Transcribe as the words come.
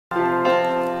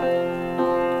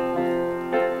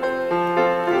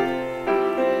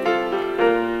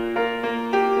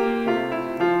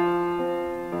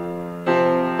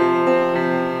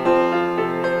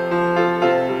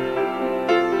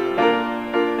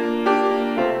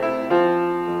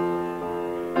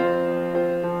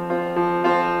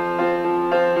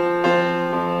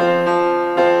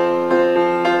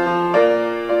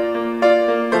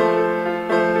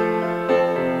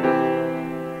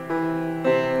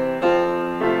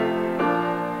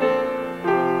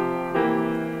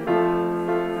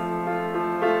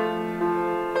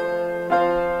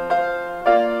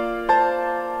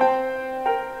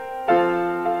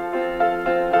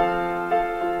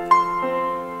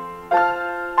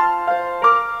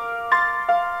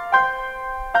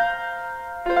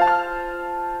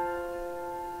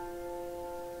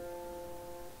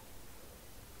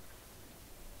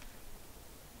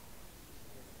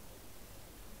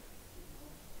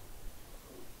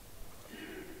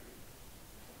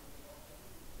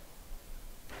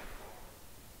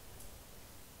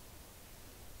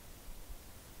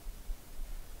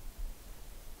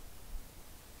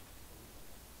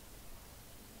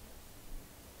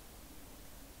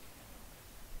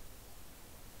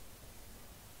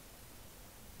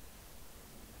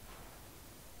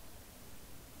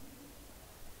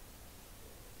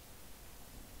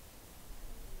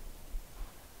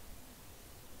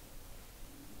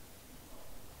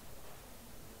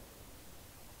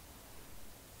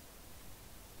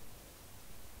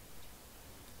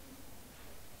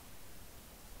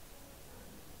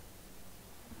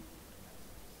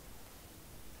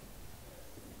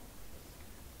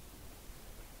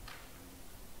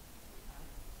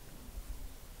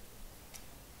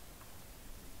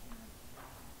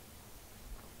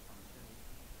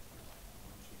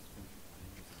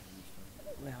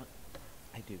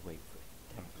wait for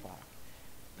 10 o'clock.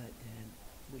 But then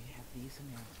we have these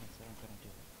announcements that I'm going to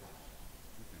do it first.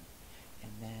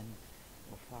 And then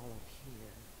we'll follow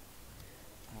here.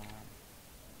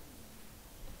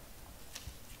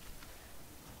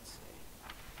 Let's see.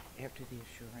 After the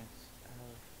assurance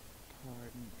of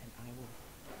pardon, and I will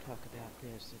talk about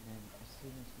this, and then as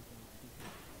soon as we go to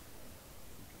here,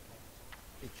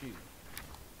 it's you.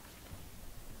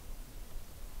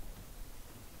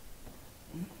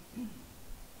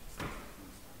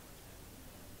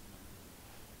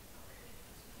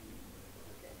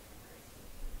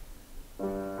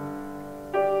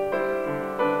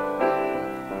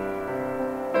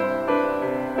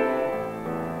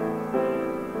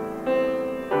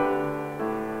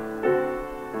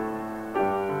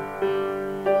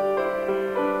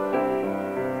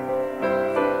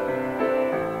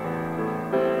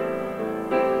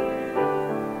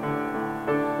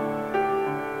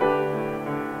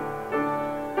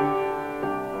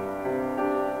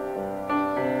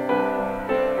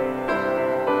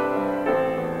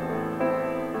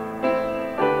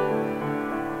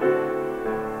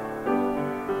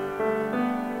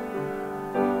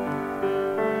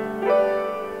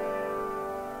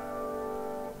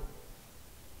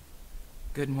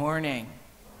 Good morning.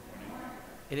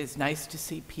 It is nice to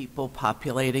see people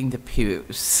populating the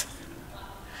pews.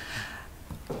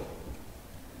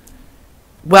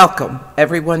 Welcome,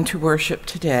 everyone, to worship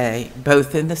today,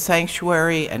 both in the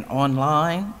sanctuary and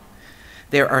online.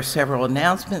 There are several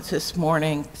announcements this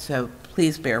morning, so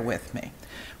please bear with me.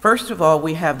 First of all,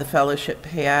 we have the fellowship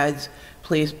pads.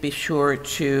 Please be sure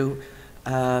to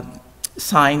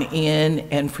sign in.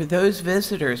 And for those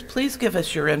visitors, please give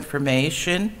us your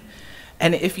information.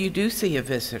 And if you do see a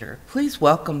visitor, please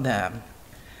welcome them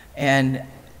and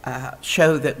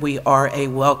show that we are a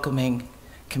welcoming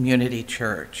community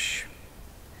church.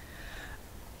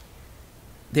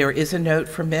 There is a note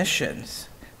for missions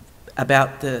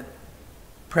about the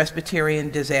Presbyterian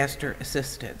Disaster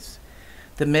Assistance.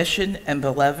 The Mission and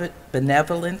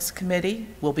Benevolence Committee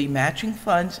will be matching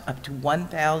funds up to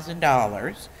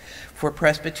 $1,000 for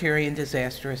Presbyterian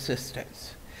disaster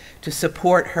assistance to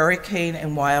support hurricane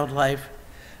and wildfire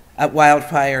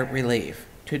relief.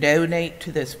 To donate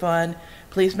to this fund,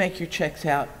 please make your checks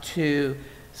out to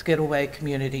Skidaway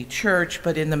Community Church,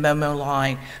 but in the memo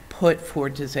line, put for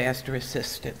disaster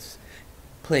assistance,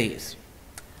 please.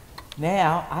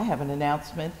 Now, I have an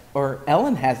announcement, or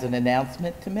Ellen has an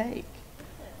announcement to make.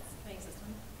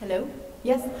 Hello?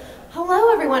 Yes.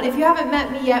 Hello, everyone. If you haven't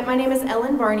met me yet, my name is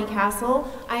Ellen Barneycastle.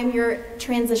 I'm your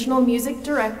transitional music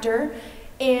director.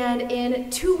 And in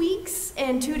 2 weeks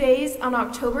and 2 days, on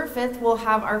October 5th, we'll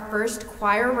have our first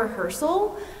choir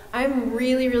rehearsal. I'm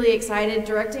really, really excited.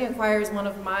 Directing a choir is one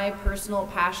of my personal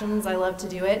passions. I love to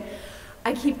do it.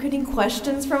 I keep getting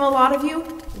questions from a lot of you.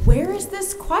 Where is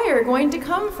this choir going to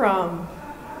come from?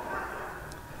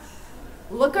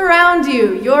 Look around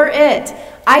you. You're it.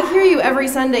 I hear you every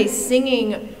Sunday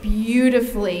singing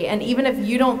beautifully, and even if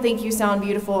you don't think you sound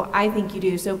beautiful, I think you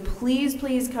do. So please,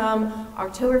 please come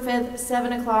October 5th,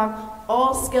 7 o'clock,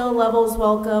 all skill levels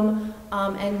welcome,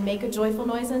 and make a joyful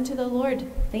noise unto the Lord.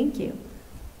 Thank you.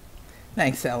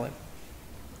 Thanks, Ellen.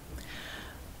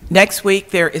 Next week,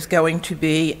 there is going to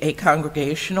be a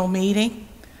congregational meeting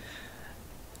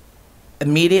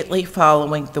immediately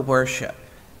following the worship.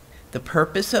 The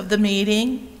purpose of the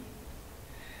meeting,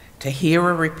 to hear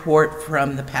a report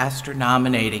from the pastor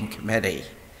nominating committee,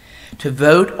 to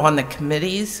vote on the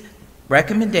committee's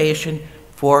recommendation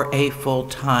for a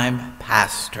full-time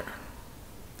pastor.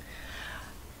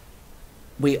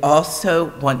 We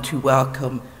also want to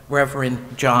welcome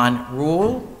Reverend John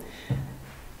Ruehl.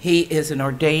 He is an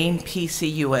ordained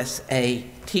PCUSA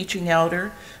teaching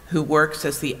elder who works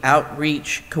as the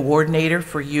outreach coordinator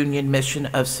for Union Mission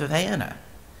of Savannah.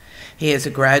 He is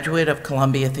a graduate of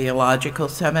Columbia Theological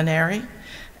Seminary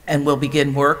and will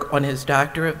begin work on his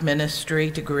Doctor of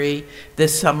Ministry degree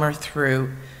this summer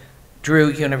through Drew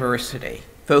University,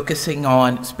 focusing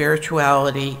on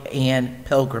spirituality and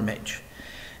pilgrimage.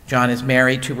 John is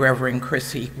married to Reverend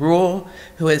Chrissy Ruehl,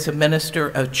 who is a minister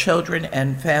of children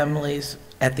and families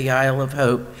at the Isle of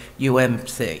Hope,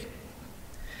 UMC.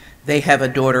 They have a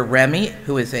daughter, Remy,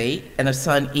 who is 8, and a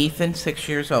son, Ethan, 6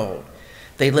 years old.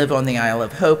 They live on the Isle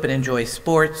of Hope and enjoy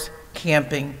sports,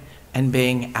 camping, and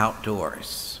being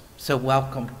outdoors. So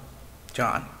welcome,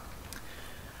 John.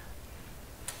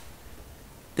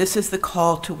 This is the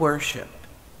call to worship.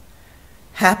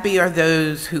 Happy are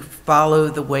those who follow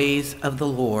the ways of the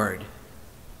Lord.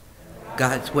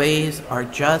 God's ways are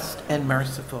just and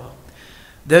merciful.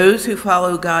 Those who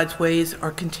follow God's ways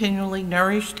are continually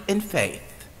nourished in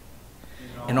faith.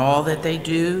 In all that they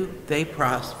do, they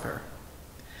prosper.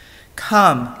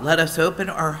 Come, let us open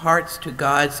our hearts to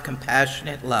God's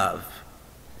compassionate love.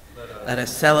 Let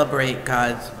us celebrate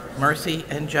God's mercy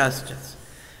and justice.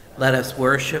 Let us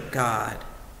worship God.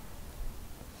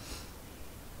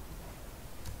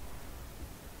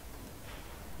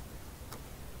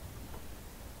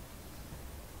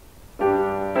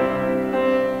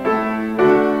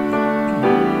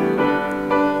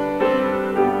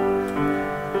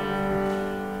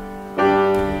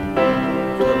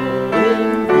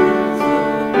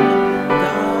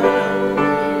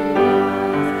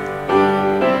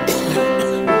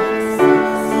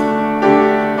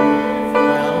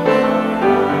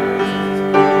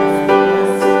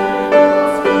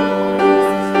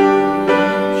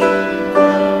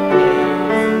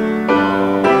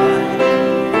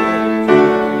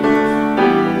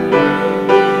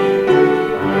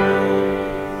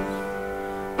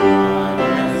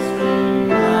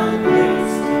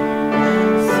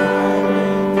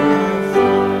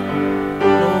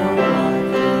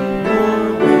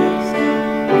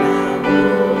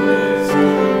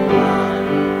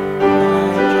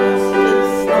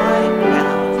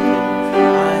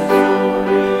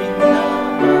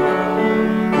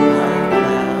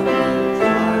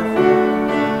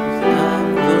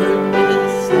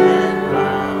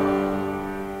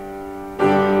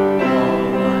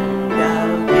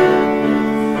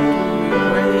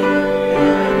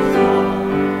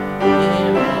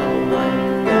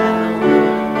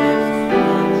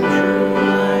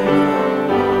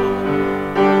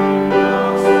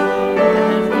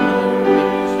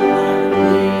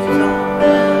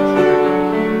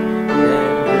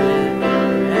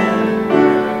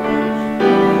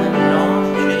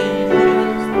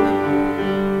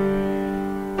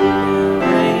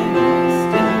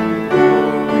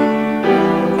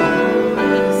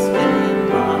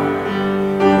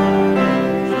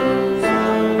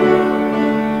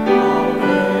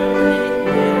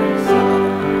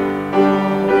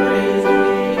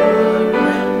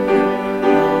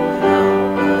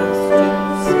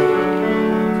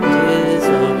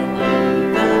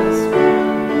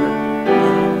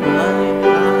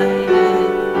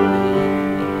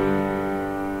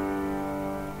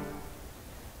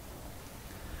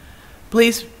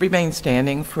 Please remain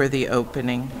standing for the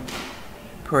opening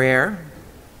prayer.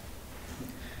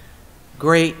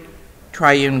 Great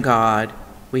triune God,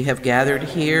 we have gathered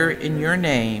here in your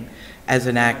name as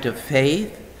an act of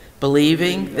faith,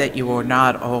 believing that you are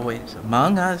not always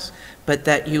among us, but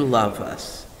that you love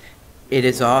us. It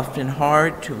is often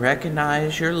hard to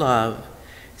recognize your love,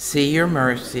 see your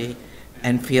mercy,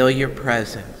 and feel your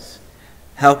presence.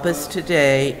 Help us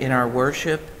today in our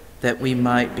worship that we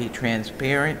might be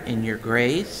transparent in your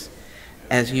grace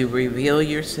as you reveal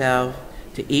yourself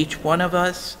to each one of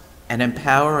us and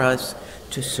empower us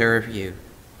to serve you.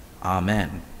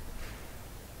 Amen.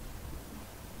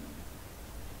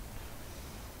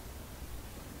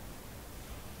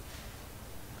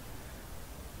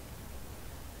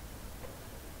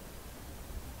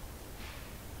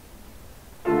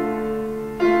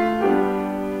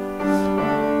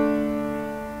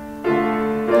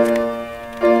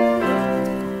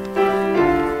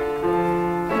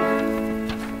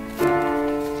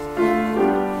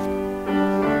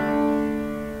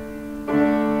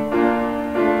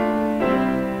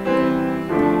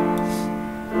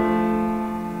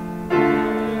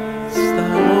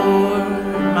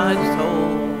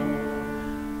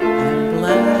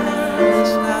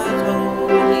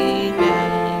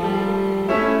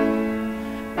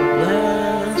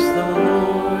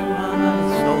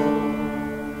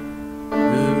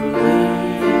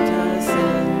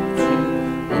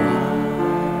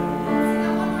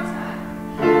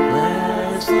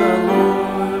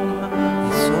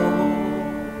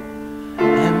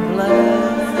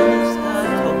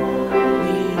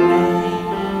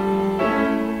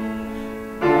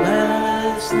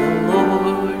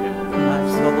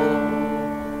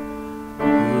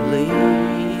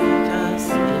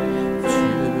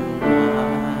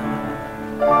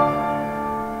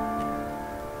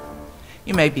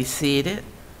 You may be seated.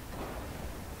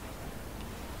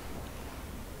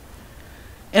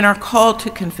 In our call to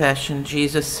confession,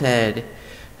 Jesus said,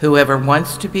 "Whoever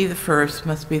wants to be the first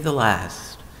must be the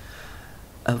last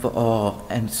of all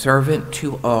and servant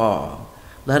to all."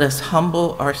 Let us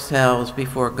humble ourselves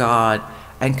before God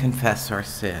and confess our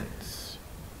sins.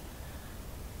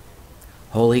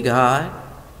 Holy God,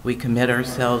 we commit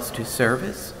ourselves to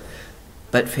service,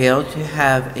 but fail to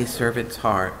have a servant's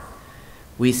heart.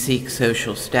 We seek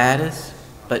social status,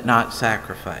 but not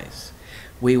sacrifice.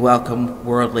 We welcome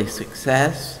worldly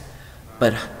success,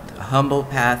 but the humble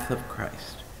path of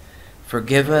Christ.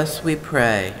 Forgive us, we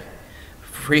pray.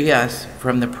 Free us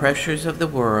from the pressures of the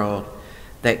world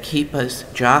that keep us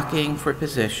jockeying for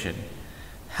position.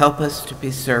 Help us to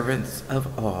be servants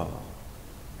of all.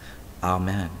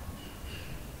 Amen.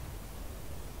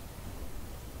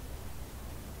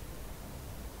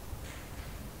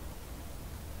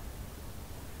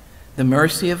 The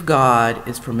mercy of God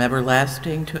is from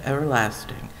everlasting to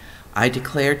everlasting. I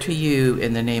declare to you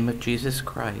in the name of Jesus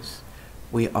Christ,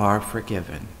 we are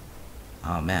forgiven.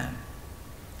 Amen.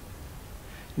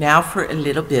 Now for a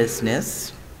little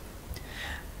business,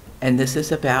 and this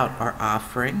is about our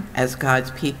offering. As God's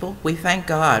people, we thank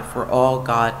God for all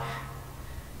God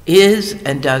is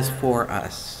and does for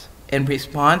us. In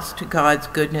response to God's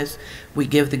goodness, we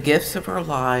give the gifts of our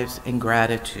lives in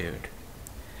gratitude.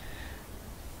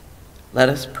 Let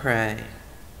us pray.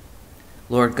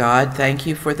 Lord God, thank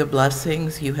you for the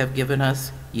blessings you have given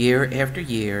us year after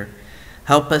year.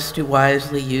 Help us to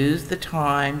wisely use the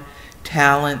time,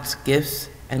 talents, gifts,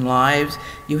 and lives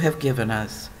you have given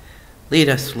us. Lead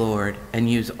us, Lord, and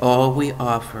use all we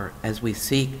offer as we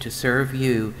seek to serve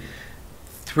you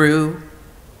through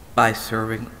by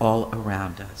serving all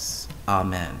around us.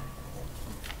 Amen.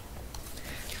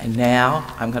 And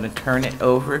now I'm going to turn it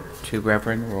over to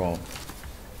Reverend Ruehl.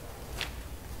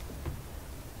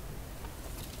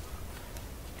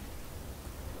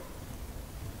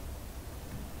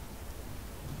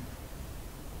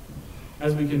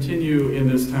 As we continue in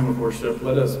this time of worship,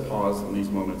 let us pause in these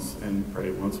moments and pray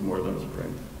once more. Let us pray.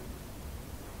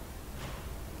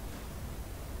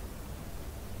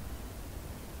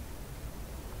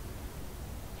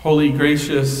 Holy,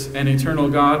 gracious, and eternal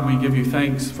God, we give you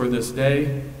thanks for this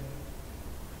day,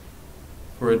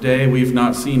 for a day we've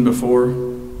not seen before,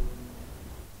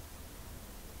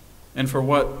 and for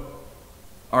what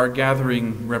our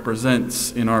gathering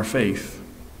represents in our faith.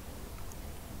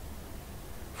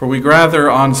 For we gather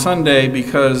on Sunday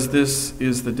because this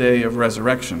is the day of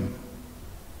resurrection.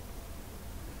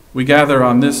 We gather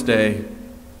on this day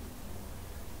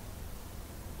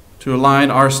to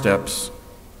align our steps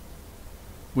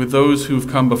with those who've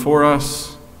come before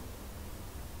us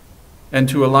and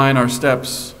to align our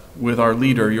steps with our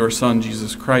leader, your Son,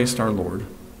 Jesus Christ, our Lord.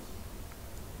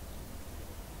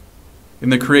 In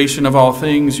the creation of all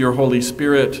things, your Holy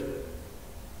Spirit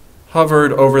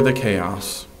hovered over the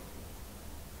chaos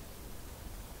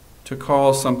to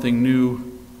call something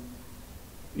new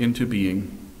into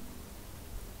being.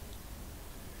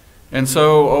 And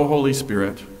so, O Holy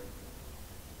Spirit,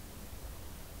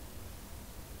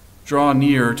 draw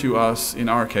near to us in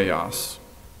our chaos.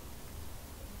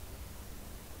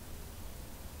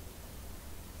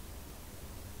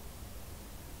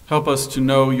 Help us to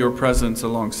know your presence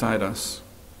alongside us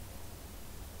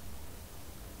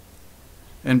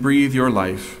and breathe your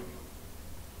life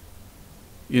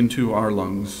into our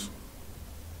lungs.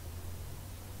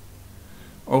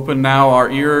 Open now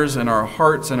our ears and our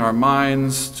hearts and our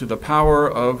minds to the power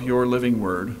of your living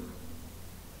word.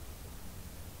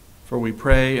 For we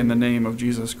pray in the name of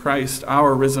Jesus Christ,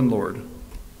 our risen Lord.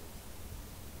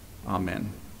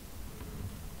 Amen.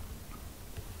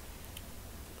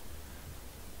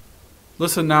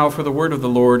 Listen now for the word of the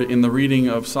Lord in the reading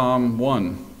of Psalm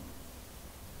 1.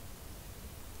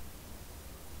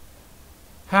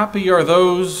 Happy are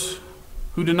those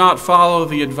who do not follow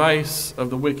the advice of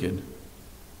the wicked,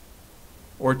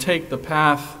 or take the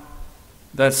path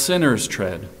that sinners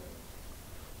tread,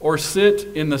 or sit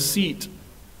in the seat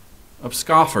of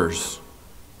scoffers.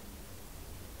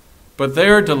 But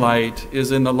their delight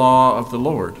is in the law of the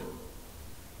Lord,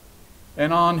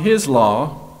 and on his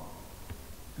law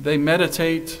they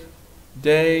meditate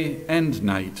day and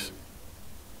night.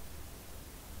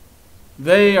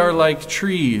 They are like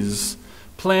trees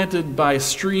planted by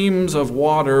streams of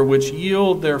water, which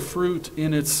yield their fruit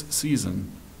in its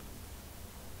season,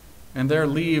 and their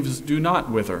leaves do not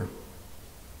wither.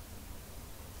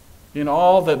 In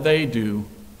all that they do,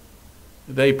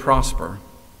 they prosper.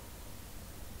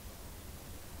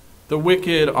 The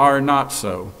wicked are not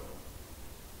so,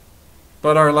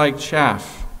 but are like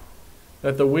chaff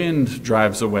that the wind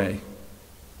drives away.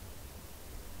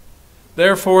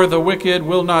 Therefore the wicked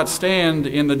will not stand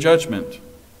in the judgment,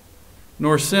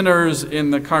 nor sinners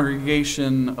in the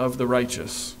congregation of the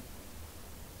righteous.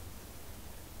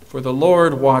 For the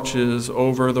Lord watches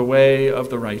over the way of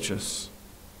the righteous,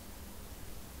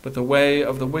 but the way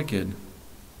of the wicked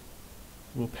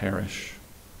will perish.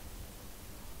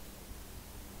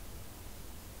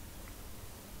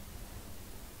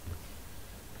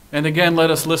 And again,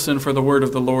 let us listen for the word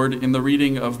of the Lord in the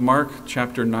reading of Mark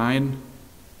chapter 9,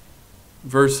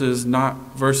 verses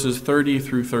 30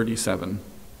 through 37.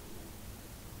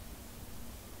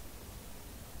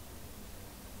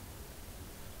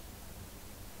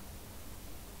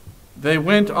 They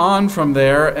went on from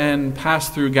there and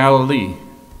passed through Galilee.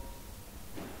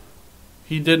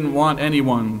 He didn't want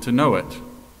anyone to know it,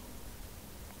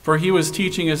 for he was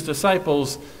teaching his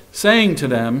disciples, saying to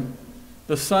them,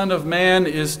 "The Son of Man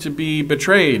is to be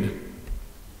betrayed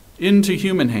into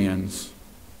human hands,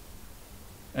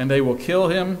 and they will kill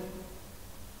him,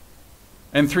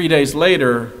 and 3 days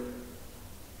later,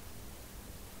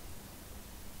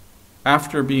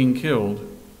 after being killed,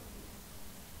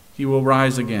 he will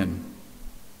rise again."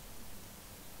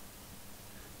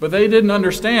 But they didn't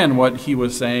understand what he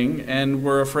was saying and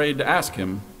were afraid to ask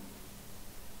him.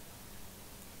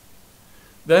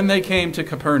 Then they came to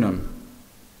Capernaum,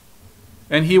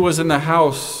 and he was in the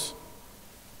house.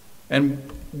 And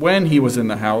when he was in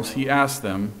the house, he asked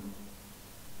them,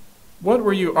 "What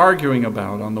were you arguing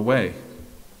about on the way?"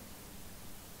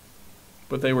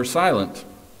 But they were silent,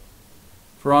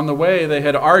 for on the way they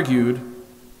had argued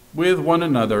with one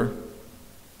another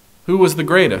who was the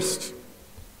greatest.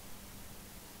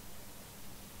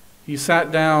 He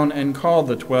sat down and called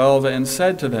the 12 and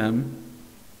said to them,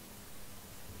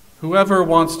 "Whoever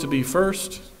wants to be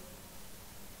first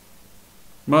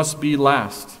must be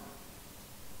last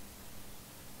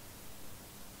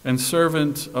and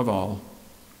servant of all."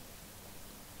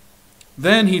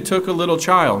 Then he took a little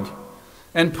child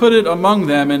and put it among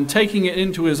them, and taking it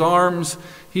into his arms,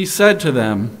 he said to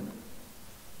them,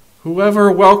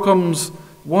 "Whoever welcomes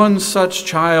one such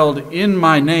child in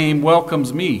my name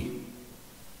welcomes me.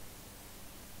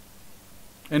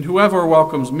 And whoever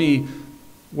welcomes me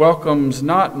welcomes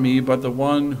not me, but the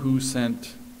one who sent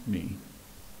me."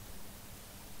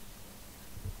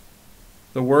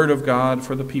 The word of God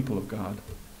for the people of God.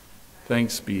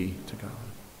 Thanks be to God.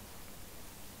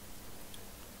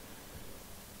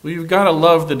 We've got to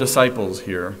love the disciples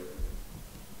here.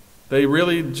 They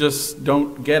really just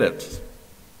don't get it.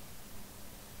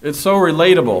 It's so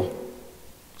relatable,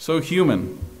 so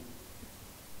human.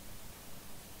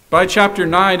 By chapter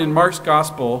 9 in Mark's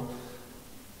Gospel,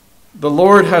 the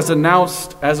Lord has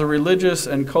announced as a religious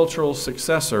and cultural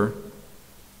successor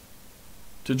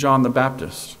to John the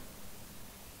Baptist.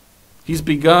 He's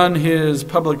begun his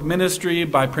public ministry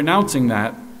by pronouncing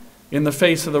that in the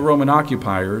face of the Roman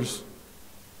occupiers,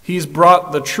 he's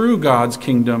brought the true God's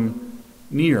kingdom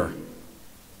near.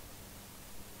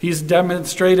 He's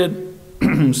demonstrated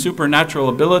supernatural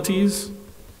abilities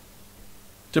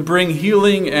to bring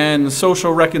healing and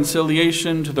social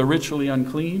reconciliation to the ritually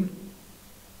unclean.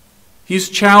 He's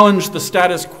challenged the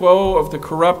status quo of the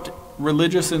corrupt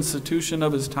religious institution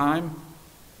of his time.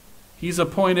 He's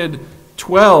appointed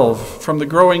 12 from the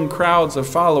growing crowds of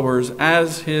followers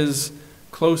as his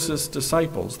closest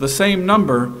disciples, the same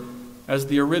number as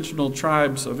the original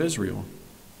tribes of Israel.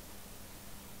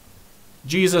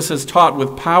 Jesus has taught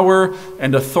with power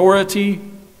and authority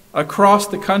across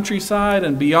the countryside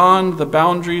and beyond the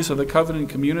boundaries of the covenant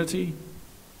community,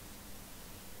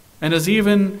 and has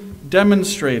even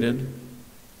demonstrated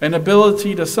an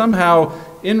ability to somehow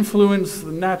influence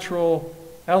the natural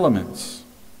elements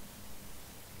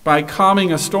by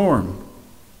calming a storm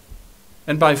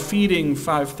and by feeding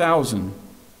 5,000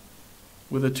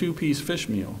 with a 2-piece fish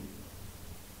meal.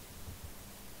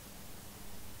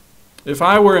 If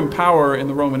I were in power in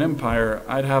the Roman Empire,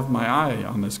 I'd have my eye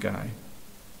on this guy.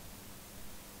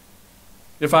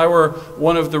 If I were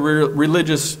one of the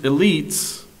religious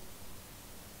elites,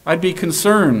 I'd be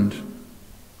concerned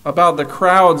about the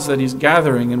crowds that he's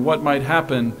gathering and what might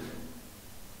happen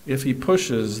if he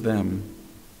pushes them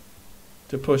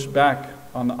to push back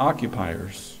on the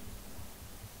occupiers.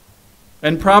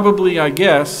 And probably, I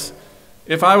guess,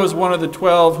 if I was one of the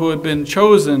 12 who had been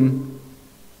chosen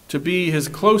to be his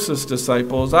closest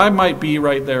disciples, I might be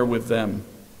right there with them,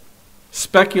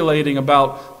 speculating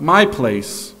about my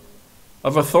place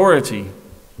of authority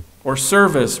or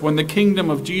service when the kingdom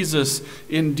of Jesus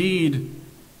indeed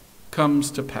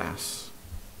comes to pass.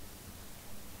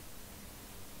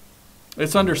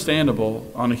 It's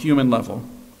understandable on a human level.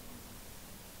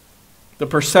 The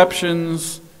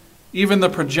perceptions, even the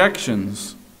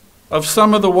projections of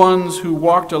some of the ones who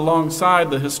walked alongside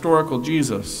the historical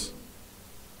Jesus,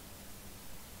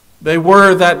 they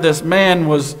were that this man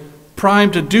was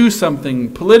primed to do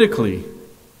something politically,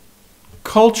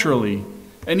 culturally,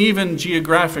 and even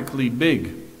geographically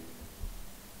big.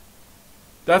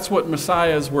 That's what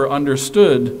messiahs were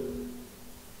understood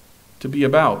to be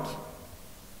about.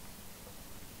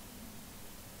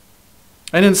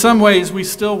 And in some ways, we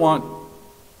still want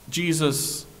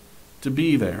Jesus to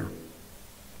be there.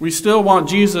 We still want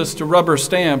Jesus to rubber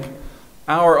stamp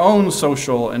our own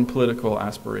social and political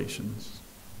aspirations.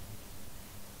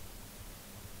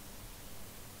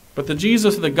 But the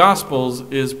Jesus of the Gospels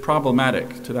is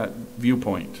problematic to that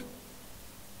viewpoint.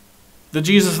 The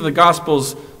Jesus of the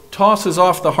Gospels tosses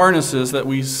off the harnesses that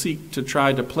we seek to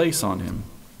try to place on him.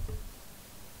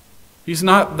 He's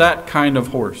not that kind of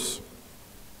horse.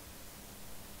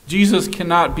 Jesus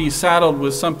cannot be saddled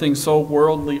with something so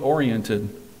worldly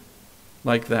oriented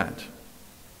like that.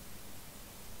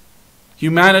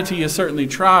 Humanity has certainly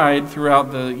tried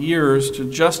throughout the years to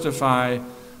justify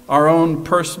our own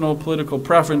personal political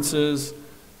preferences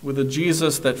with a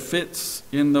Jesus that fits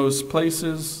in those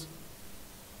places.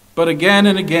 But again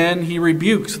and again, he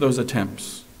rebukes those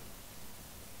attempts.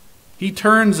 He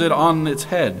turns it on its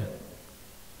head.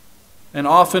 And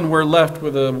often we're left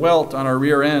with a welt on our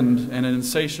rear end and an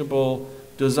insatiable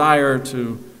desire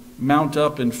to mount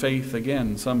up in faith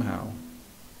again somehow.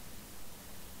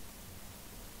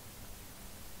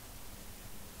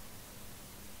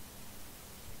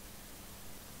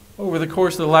 Over the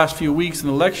course of the last few weeks in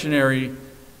the lectionary,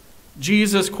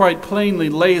 Jesus quite plainly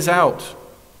lays out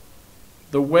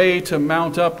the way to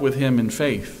mount up with him in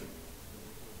faith.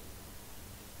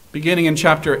 Beginning in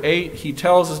chapter 8, he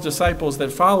tells his disciples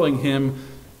that following him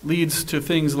leads to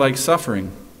things like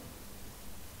suffering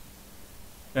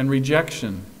and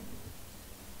rejection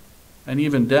and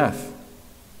even death.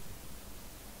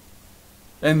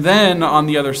 And then, on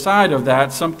the other side of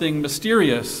that, something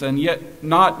mysterious and yet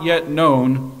not yet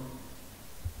known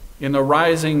in the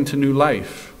rising to new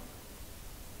life.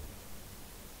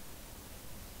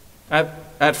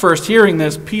 At first hearing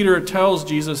this, Peter tells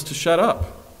Jesus to shut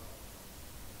up.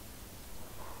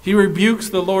 He rebukes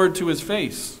the Lord to his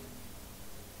face.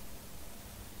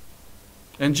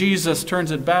 And Jesus turns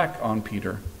it back on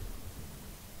Peter.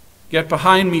 "Get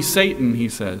behind me, Satan," he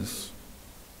says.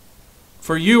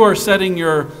 "For you are setting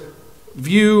your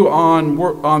view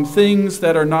on things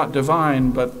that are not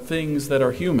divine, but things that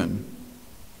are human."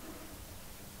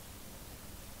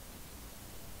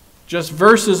 Just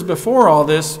verses before all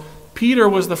this, Peter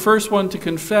was the first one to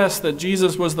confess that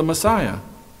Jesus was the Messiah.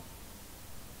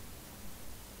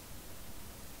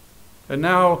 And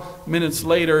now, minutes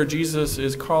later, Jesus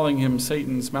is calling him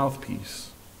Satan's mouthpiece.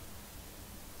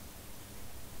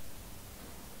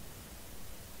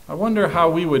 I wonder how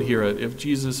we would hear it if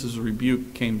Jesus'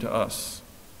 rebuke came to us.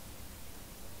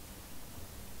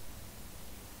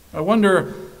 I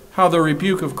wonder how the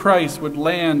rebuke of Christ would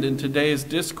land in today's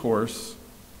discourse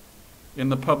in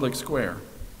the public square.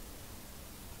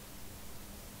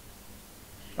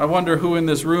 I wonder who in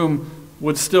this room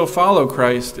would still follow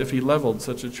Christ if he leveled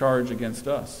such a charge against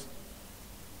us.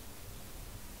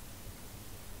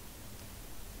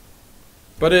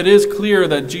 But it is clear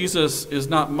that Jesus is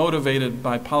not motivated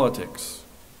by politics.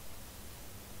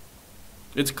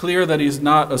 It's clear that he's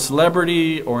not a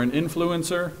celebrity or an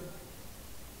influencer.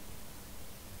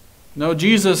 No,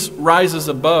 Jesus rises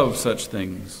above such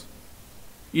things,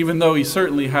 even though he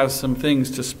certainly has some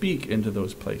things to speak into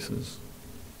those places.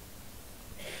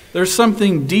 There's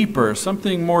something deeper,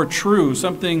 something more true,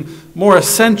 something more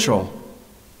essential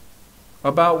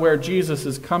about where Jesus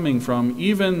is coming from,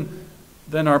 even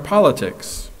than our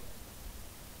politics.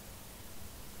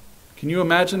 Can you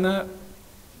imagine that?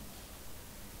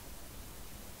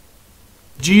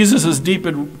 Jesus is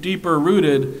deeper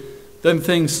rooted than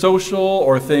things social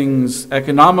or things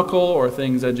economical or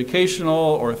things educational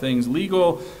or things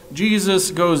legal.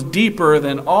 Jesus goes deeper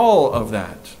than all of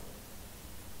that.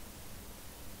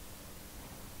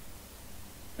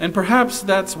 And perhaps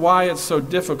that's why it's so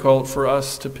difficult for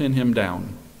us to pin him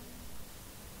down.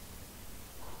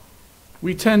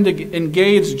 We tend to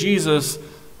engage Jesus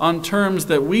on terms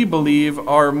that we believe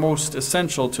are most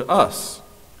essential to us,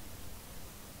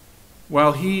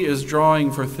 while he is drawing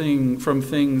from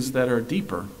things that are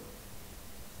deeper.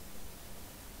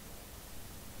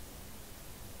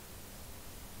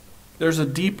 There's a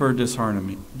deeper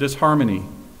disharmony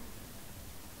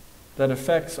that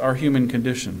affects our human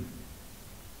condition.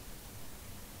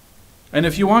 And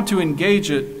if you want to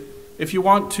engage it, if you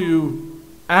want to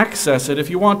access it, if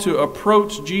you want to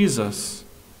approach Jesus,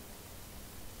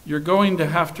 you're going to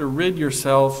have to rid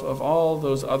yourself of all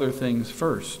those other things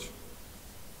first.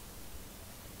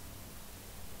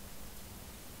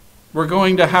 We're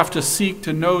going to have to seek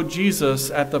to know Jesus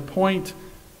at the point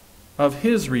of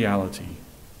his reality.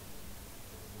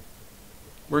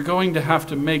 We're going to have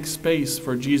to make space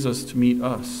for Jesus to meet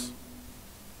us.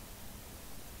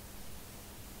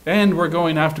 And we're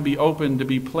going to have to be open to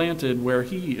be planted where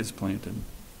he is planted.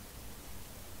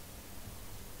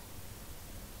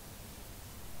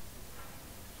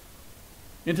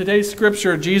 In today's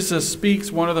scripture, Jesus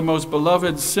speaks one of the most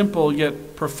beloved, simple,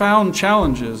 yet profound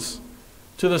challenges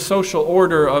to the social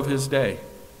order of his day.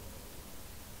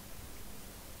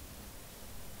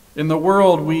 In the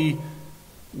world, we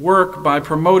work by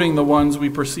promoting the ones we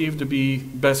perceive to be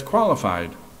best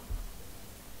qualified.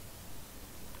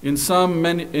 In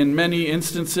many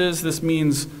instances, this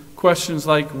means questions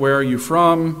like, where are you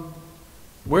from?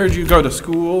 Where did you go to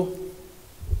school?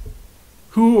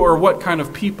 Who or what kind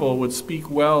of people would speak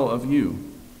well of you?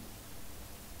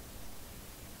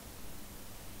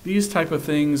 These type of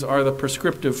things are the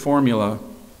prescriptive formula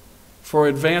for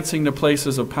advancing to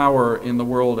places of power in the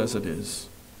world as it is.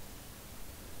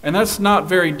 And that's not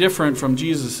very different from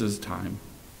Jesus' time.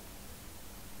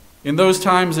 In those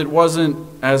times, it wasn't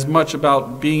as much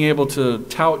about being able to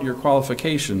tout your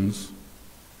qualifications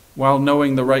while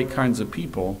knowing the right kinds of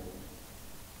people.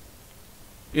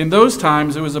 In those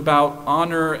times, it was about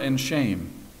honor and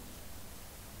shame.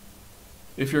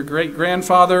 If your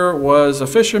great-grandfather was a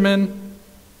fisherman,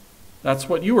 that's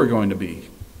what you were going to be.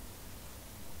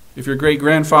 If your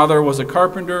great-grandfather was a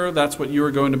carpenter, that's what you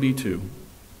were going to be too.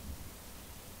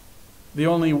 The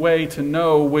only way to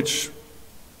know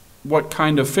what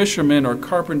kind of fisherman or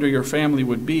carpenter your family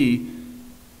would be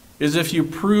is if you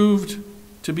proved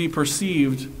to be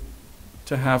perceived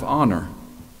to have honor.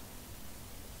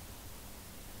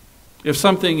 If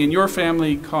something in your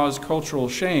family caused cultural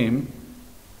shame,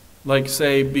 like,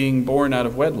 say, being born out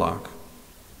of wedlock,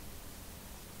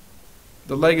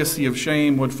 the legacy of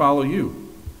shame would follow you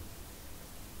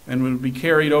and would be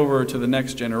carried over to the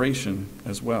next generation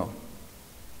as well.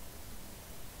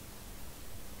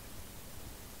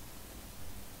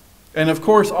 And of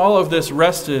course, all of this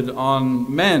rested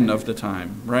on men of the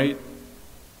time, right?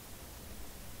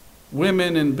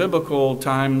 Women in biblical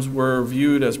times were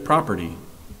viewed as property.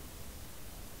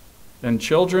 And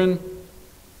children,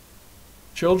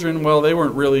 well, they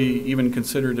weren't really even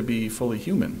considered to be fully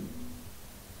human.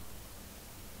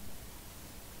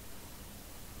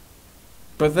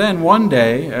 But then one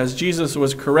day, as Jesus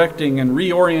was correcting and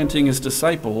reorienting his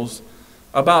disciples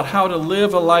about how to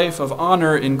live a life of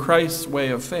honor in Christ's way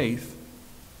of faith,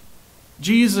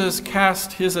 Jesus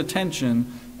cast his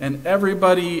attention and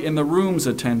everybody in the room's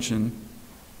attention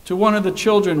to one of the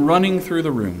children running through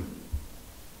the room.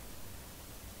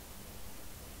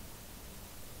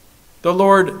 The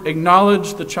Lord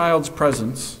acknowledged the child's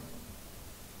presence,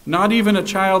 not even a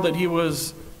child that he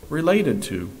was related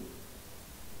to,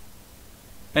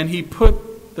 and he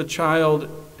put the child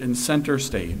in center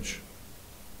stage.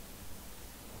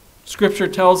 Scripture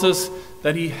tells us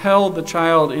that he held the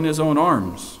child in his own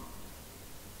arms.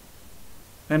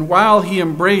 And while he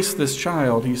embraced this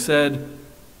child, he said,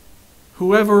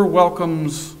 "Whoever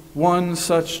welcomes one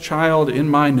such child in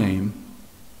my name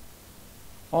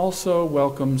also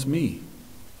welcomes me.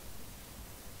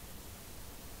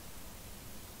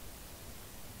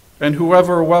 And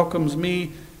whoever welcomes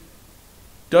me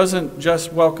doesn't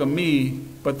just welcome me,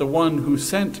 but the one who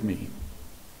sent me."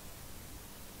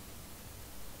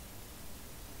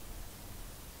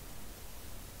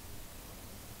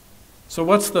 So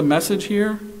what's the message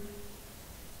here?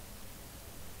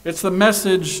 It's the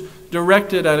message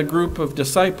directed at a group of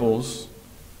disciples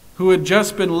who had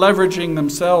just been leveraging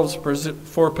themselves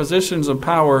for positions of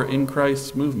power in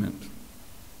Christ's movement.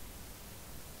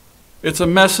 It's a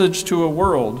message to a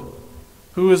world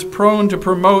who is prone to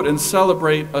promote and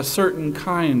celebrate a certain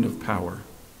kind of power.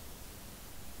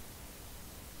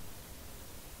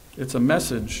 It's a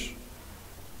message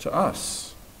to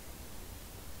us,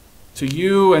 to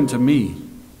you and to me.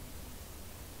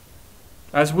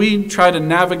 As we try to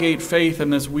navigate faith in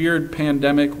this weird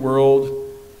pandemic world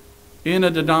in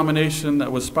a denomination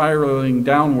that was spiraling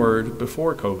downward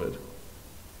before COVID.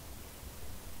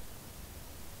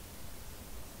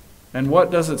 And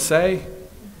what does it say?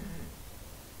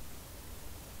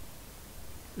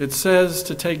 It says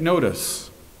to take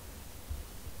notice.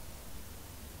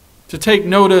 To take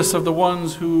notice of the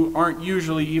ones who aren't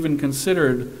usually even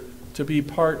considered to be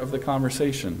part of the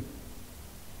conversation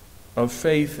of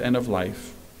faith and of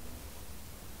life.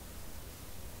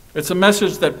 It's a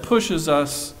message that pushes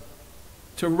us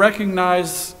to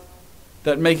recognize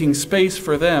that making space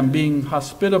for them, being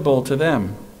hospitable to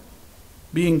them,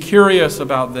 being curious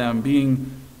about them,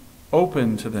 being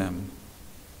open to them,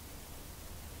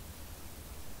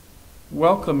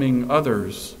 welcoming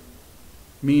others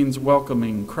means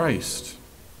welcoming Christ.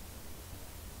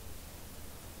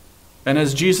 And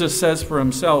as Jesus says for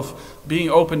himself, being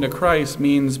open to Christ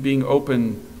means being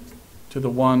open to the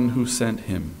one who sent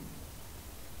him.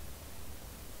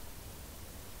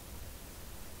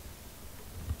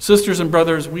 Sisters and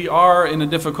brothers, we are in a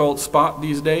difficult spot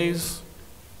these days.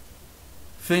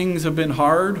 Things have been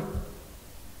hard.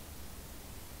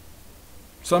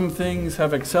 Some things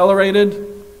have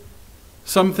accelerated.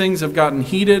 Some things have gotten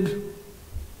heated.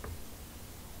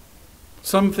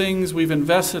 Some things we've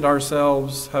invested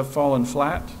ourselves have fallen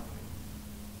flat.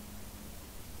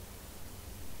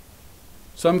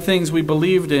 Some things we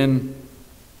believed in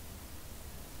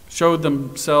showed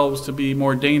themselves to be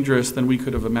more dangerous than we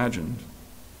could have imagined.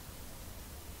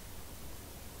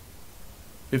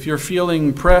 If you're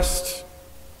feeling pressed,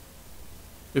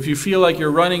 if you feel like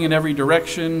you're running in every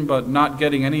direction but not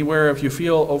getting anywhere, if you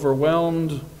feel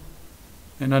overwhelmed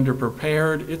and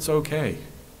underprepared, it's okay.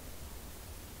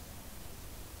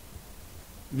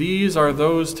 These are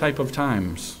those type of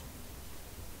times.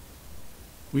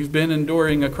 We've been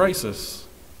enduring a crisis.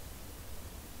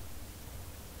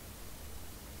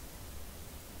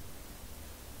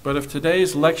 But if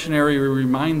today's lectionary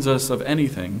reminds us of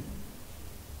anything,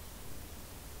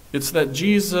 it's that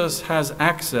Jesus has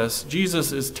access,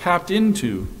 Jesus is tapped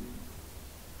into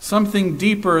something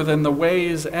deeper than the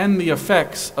ways and the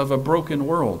effects of a broken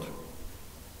world.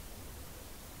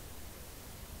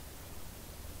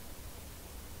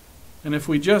 And if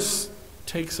we just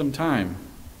take some time,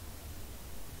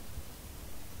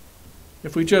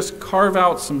 if we just carve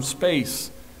out some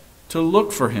space to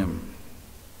look for him,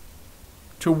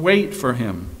 to wait for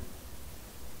him,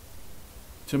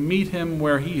 to meet him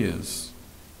where he is,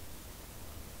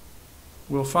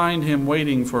 we'll find him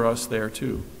waiting for us there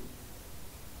too.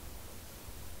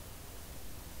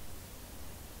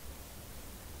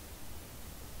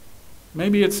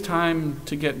 Maybe it's time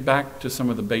to get back to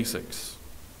some of the basics.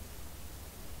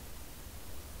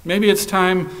 Maybe it's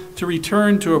time to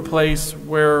return to a place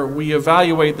where we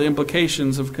evaluate the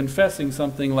implications of confessing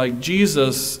something like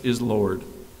Jesus is Lord.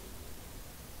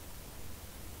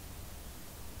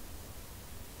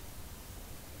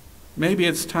 Maybe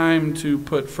it's time to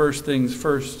put first things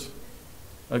first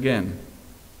again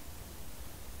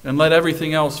and let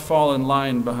everything else fall in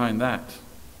line behind that.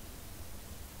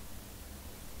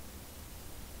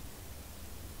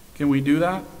 Can we do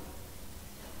that?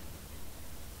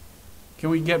 Can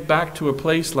we get back to a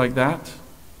place like that?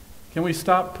 Can we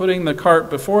stop putting the cart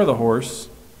before the horse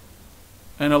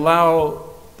and allow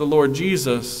the Lord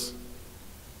Jesus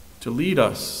to lead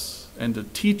us and to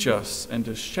teach us and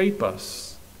to shape us?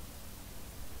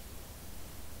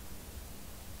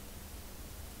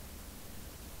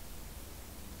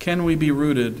 Can we be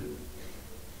rooted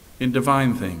in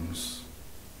divine things?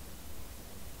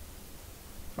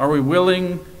 Are we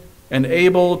willing and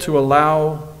able to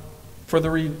allow for the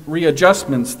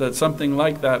readjustments that something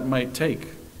like that might take?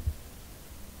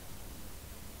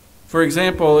 For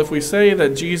example, if we say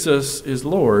that Jesus is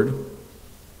Lord,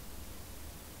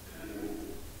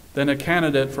 then a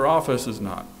candidate for office is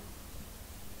not.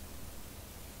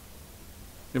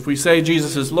 If we say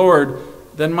Jesus is Lord,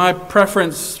 then my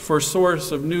preference for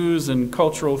source of news and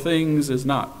cultural things is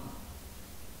not.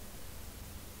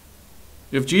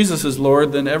 If Jesus is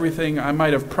Lord, then everything I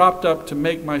might have propped up to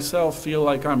make myself feel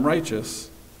like I'm righteous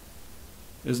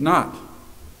is not.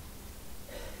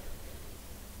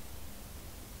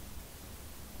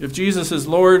 If Jesus is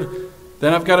Lord,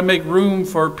 then I've got to make room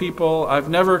for people I've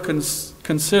never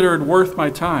considered worth my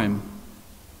time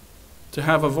to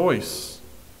have a voice.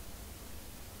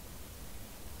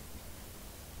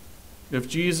 If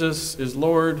Jesus is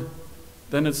Lord,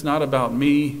 then it's not about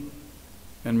me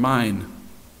and mine.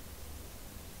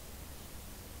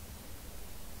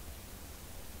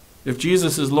 If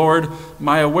Jesus is Lord,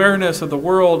 my awareness of the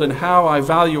world and how I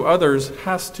value others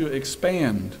has to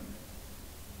expand.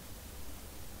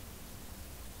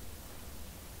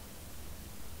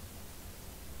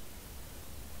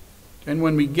 And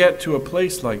when we get to a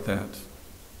place like that,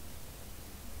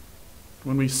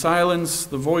 when we silence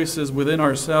the voices within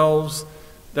ourselves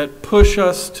that push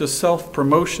us to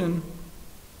self-promotion,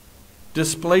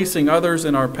 displacing others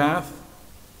in our path,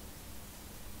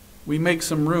 we make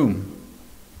some room.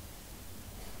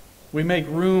 We make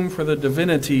room for the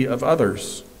divinity of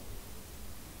others.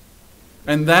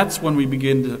 And that's when we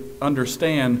begin to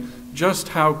understand just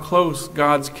how close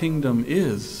God's kingdom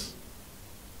is.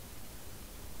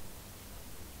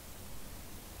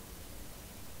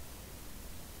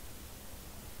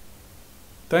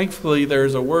 Thankfully,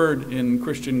 there's a word in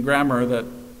Christian grammar that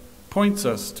points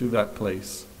us to that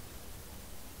place.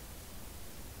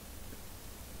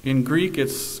 In Greek,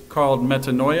 it's called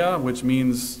metanoia, which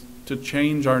means to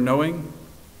change our knowing,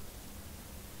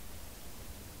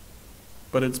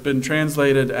 but it's been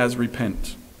translated as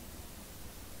repent.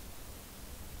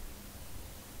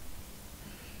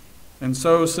 And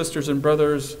so, sisters and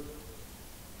brothers,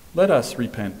 let us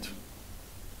repent.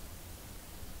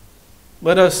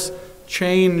 Let us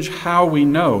change how we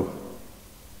know.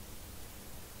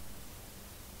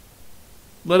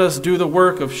 Let us do the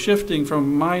work of shifting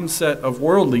from a mindset of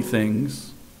worldly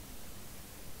things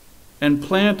and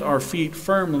plant our feet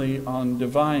firmly on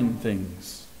divine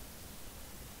things.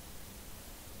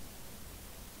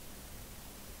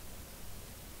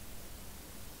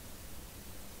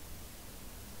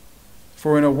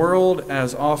 For in a world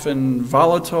as often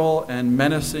volatile and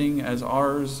menacing as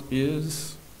ours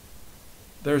is,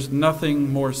 there's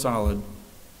nothing more solid.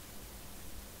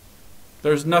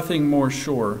 There's nothing more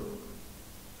sure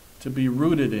to be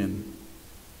rooted in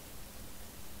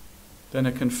than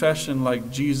a confession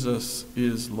like Jesus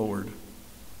is Lord.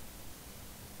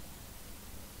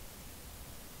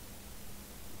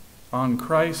 On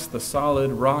Christ, the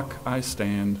solid rock, I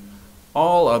stand.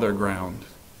 All other ground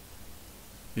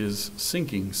is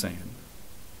sinking sand.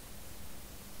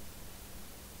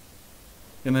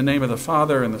 In the name of the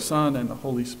Father, and the Son, and the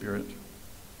Holy Spirit.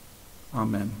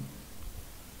 Amen.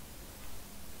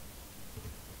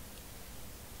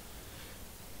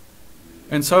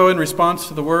 And so, in response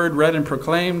to the word read and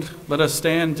proclaimed, let us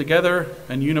stand together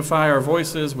and unify our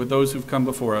voices with those who've come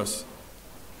before us.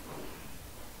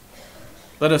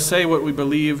 Let us say what we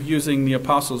believe using the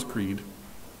Apostles' Creed.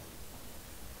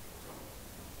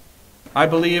 I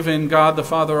believe in God the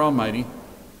Father Almighty,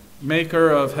 maker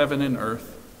of heaven and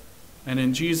earth, and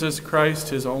in Jesus Christ,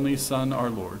 his only Son, our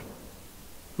Lord,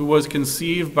 who was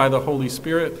conceived by the Holy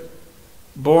Spirit,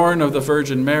 born of the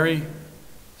Virgin Mary,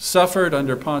 suffered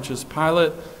under Pontius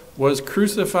Pilate, was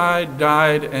crucified,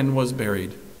 died, and was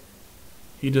buried.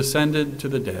 He descended to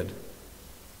the dead.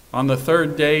 On the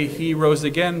third day, he rose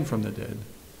again from the dead.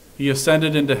 He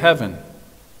ascended into heaven.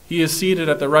 He is seated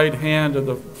at the right hand of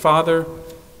the Father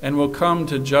and will come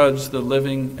to judge the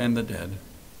living and the dead.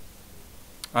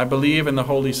 I believe in the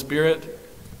Holy Spirit,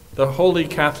 the Holy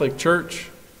Catholic Church,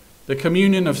 the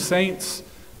communion of saints,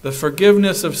 the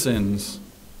forgiveness of sins,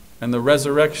 and the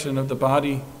resurrection of the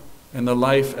body, and the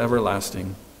life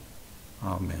everlasting.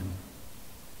 Amen.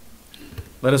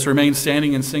 Let us remain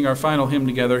standing and sing our final hymn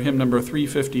together, hymn number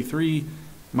 353,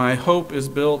 My Hope is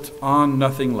Built on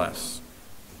Nothing Less.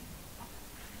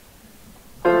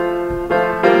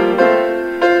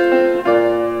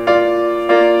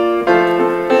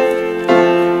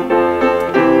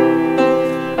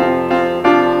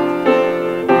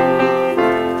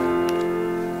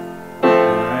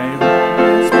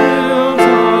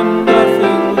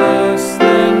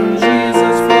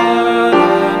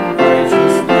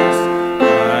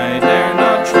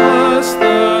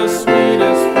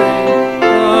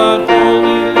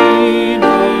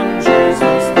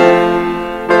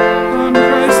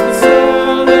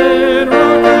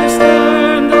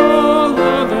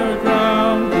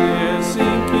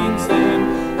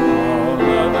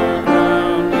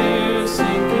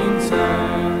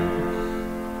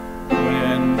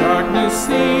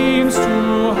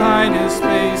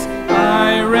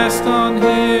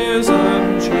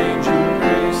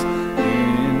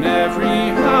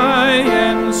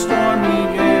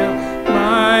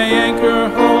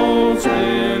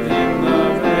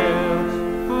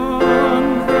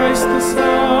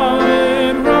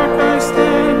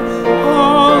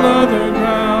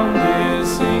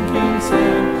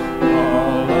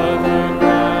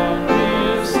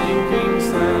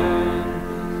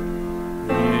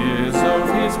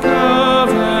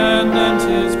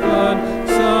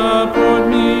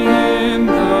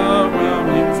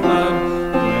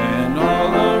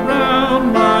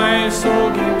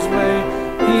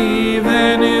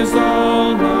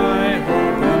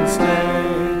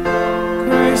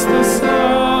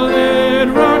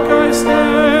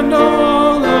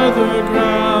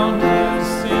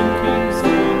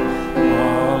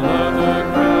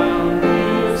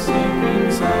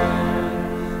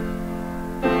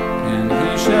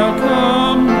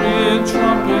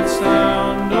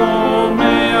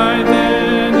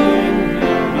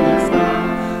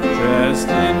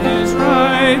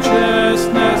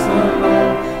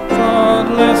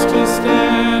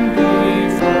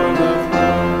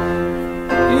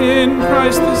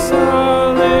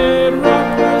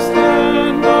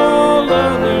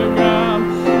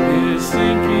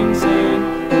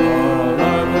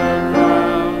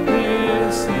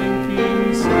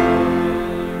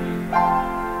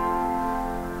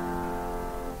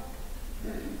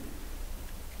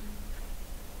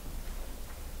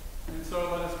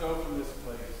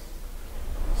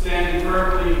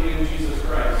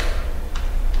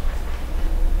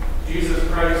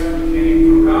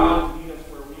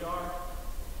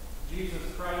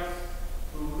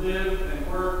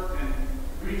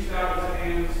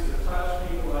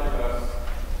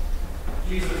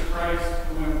 Jesus Christ,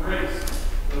 who embraced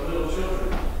the little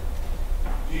children.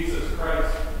 Jesus